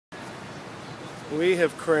We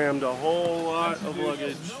have crammed a whole lot of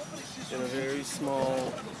luggage in a very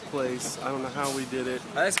small place. I don't know how we did it.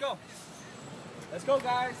 All right, let's go. Let's go,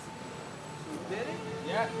 guys. We did it?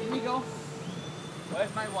 Yeah, here we go.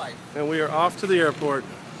 Where's my wife? And we are off to the airport.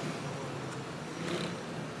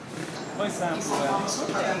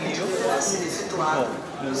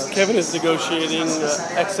 Kevin is negotiating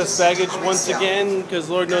excess baggage once again because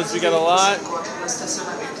Lord knows we got a lot.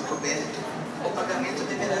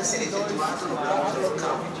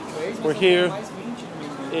 We're here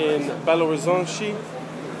in Belo Horizonte.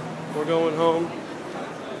 We're going home,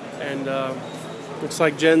 and looks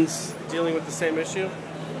like Jen's dealing with the same issue.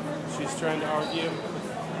 She's trying to argue.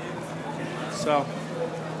 So,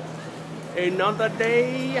 another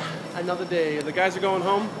day, another day. The guys are going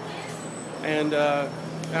home, and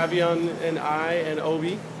Avion and I and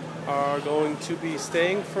Obi are going to be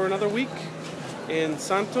staying for another week in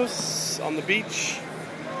Santos on the beach.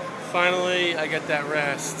 Finally, I get that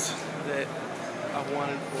rest that I've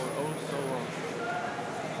wanted for oh so long.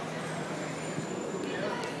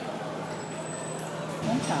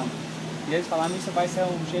 Então, e eles falaram que isso vai ser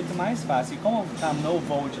o jeito mais fácil. E como está no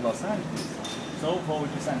voo de Los Angeles, no voo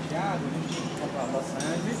de Santiago, a gente tinha que comprar Los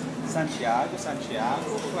Angeles, Santiago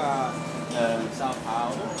para São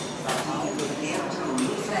Paulo.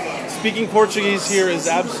 Speaking Portuguese here is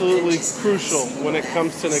absolutely crucial when it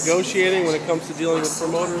comes to negotiating, when it comes to dealing with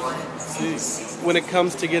promoters, when it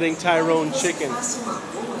comes to getting Tyrone chicken.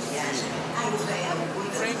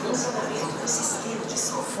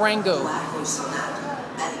 Frango.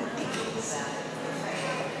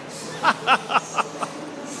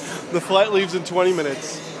 The flight leaves in 20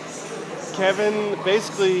 minutes. Kevin,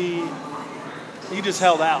 basically, he just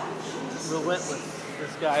held out. Relentless,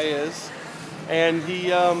 this guy is. And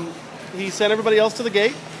he sent everybody else to the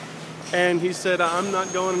gate. And he said, I'm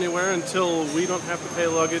not going anywhere until we don't have to pay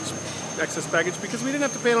luggage, excess baggage, because we didn't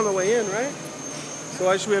have to pay it on the way in, right? So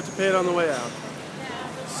why should we have to pay it on the way out?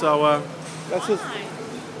 So that's his...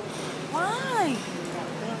 Why?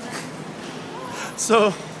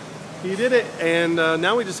 So he did it, and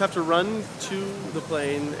now we just have to run to the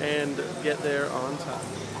plane and get there on time.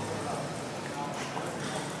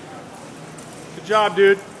 Good job,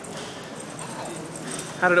 dude.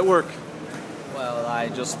 How did it work? Well, I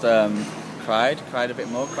just cried a bit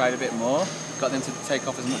more, got them to take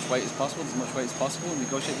off as much weight as possible, and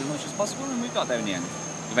negotiate as much as possible, and we got there in the end,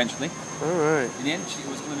 eventually. All right. In the end, it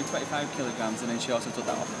was going to be 25 kilograms, and then she also took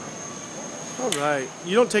that off. All right.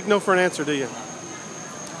 You don't take no for an answer, do you?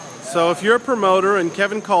 So if you're a promoter and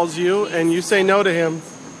Kevin calls you and you say no to him,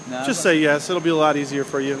 just say yes. It'll be a lot easier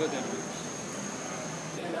for you.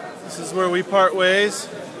 This is where we part ways.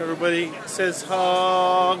 Everybody says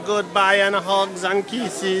goodbye and hugs and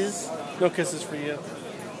kisses. No kisses for you.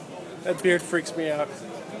 That beard freaks me out.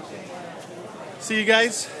 See you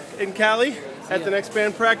guys in Cali at the next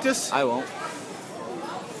band practice. I won't.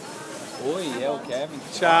 Oh yeah, Kevin.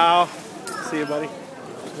 Ciao. See you, buddy.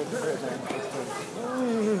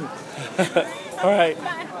 All right.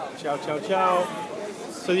 Ciao, ciao, ciao.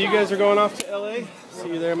 So you guys are going off to LA. See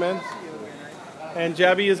you there, man. And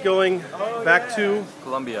Jabby is going back to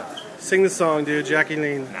Colombia. Sing the song, dude.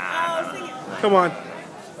 Jacqueline. Come on.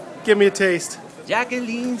 Give me a taste.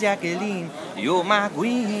 Jacqueline, Jacqueline, you're my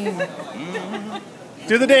queen.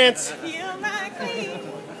 Do the dance. You're my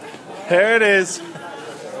queen. There it is.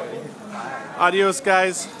 Adios,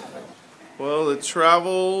 guys. Well, the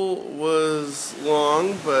travel was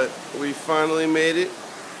long, but we finally made it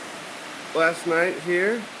last night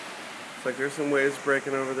here. Looks like there's some waves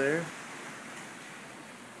breaking over there.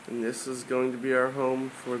 And this is going to be our home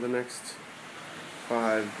for the next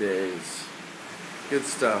 5 days. Good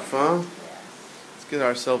stuff, huh? Let's get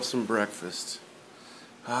ourselves some breakfast.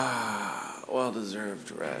 Ah, well-deserved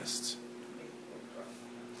rest.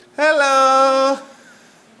 Hello!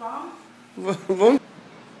 Bom?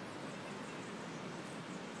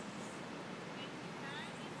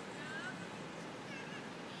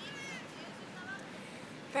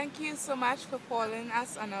 Thank you so much for following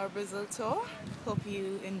us on our Brazil tour. Hope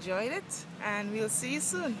you enjoyed it, and we'll see you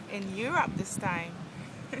soon in Europe this time.